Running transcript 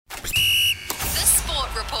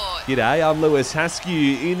G'day, I'm Lewis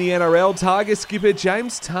Haskew. In the NRL, Tiger skipper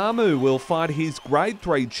James Tamu will fight his Grade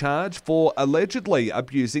 3 charge for allegedly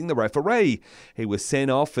abusing the referee. He was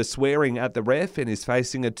sent off for swearing at the ref and is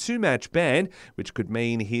facing a 2-match ban, which could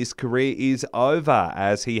mean his career is over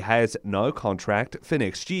as he has no contract for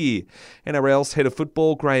next year. NRL's head of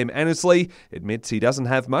football, Graham Annesley, admits he doesn't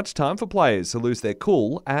have much time for players who lose their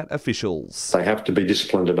cool at officials. They have to be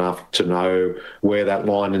disciplined enough to know where that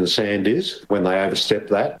line in the sand is. When they overstep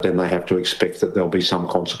that, then they have to expect that there'll be some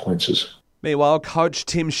consequences. Meanwhile, coach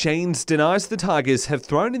Tim Sheens denies the Tigers have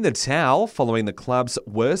thrown in the towel following the club's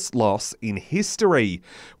worst loss in history.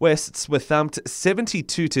 Wests were thumped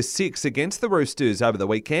 72-6 against the Roosters over the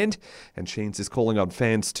weekend, and Sheens is calling on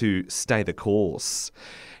fans to stay the course.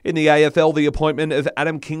 In the AFL, the appointment of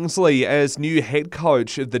Adam Kingsley as new head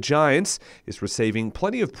coach of the Giants is receiving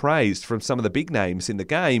plenty of praise from some of the big names in the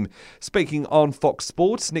game. Speaking on Fox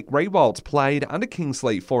Sports, Nick Riewoldt played under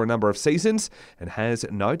Kingsley for a number of seasons and has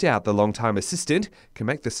no doubt the long-time assistant can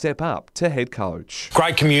make the step up to head coach.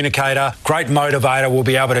 Great communicator, great motivator, will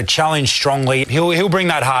be able to challenge strongly. He'll bring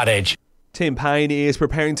that hard edge. Tim Payne is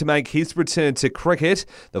preparing to make his return to cricket.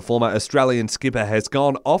 The former Australian skipper has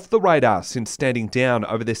gone off the radar since standing down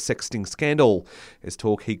over this sexting scandal. There's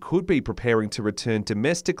talk he could be preparing to return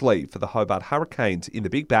domestically for the Hobart Hurricanes in the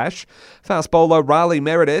Big Bash. Fast bowler Riley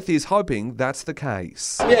Meredith is hoping that's the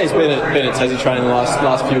case. Yeah, he's been at Tassie training the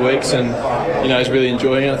last few weeks, and he's really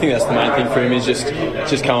enjoying it. I think that's the main thing for him, is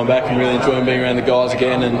just coming back and really enjoying being around the guys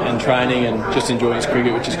again and training and just enjoying his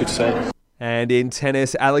cricket, which is good to see. And in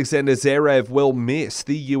tennis, Alexander Zverev will miss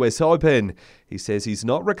the US Open. He says he's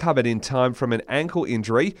not recovered in time from an ankle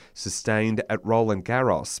injury sustained at Roland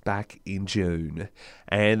Garros back in June.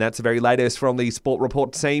 And that's the very latest from the Sport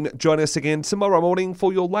Report team. Join us again tomorrow morning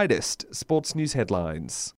for your latest sports news headlines.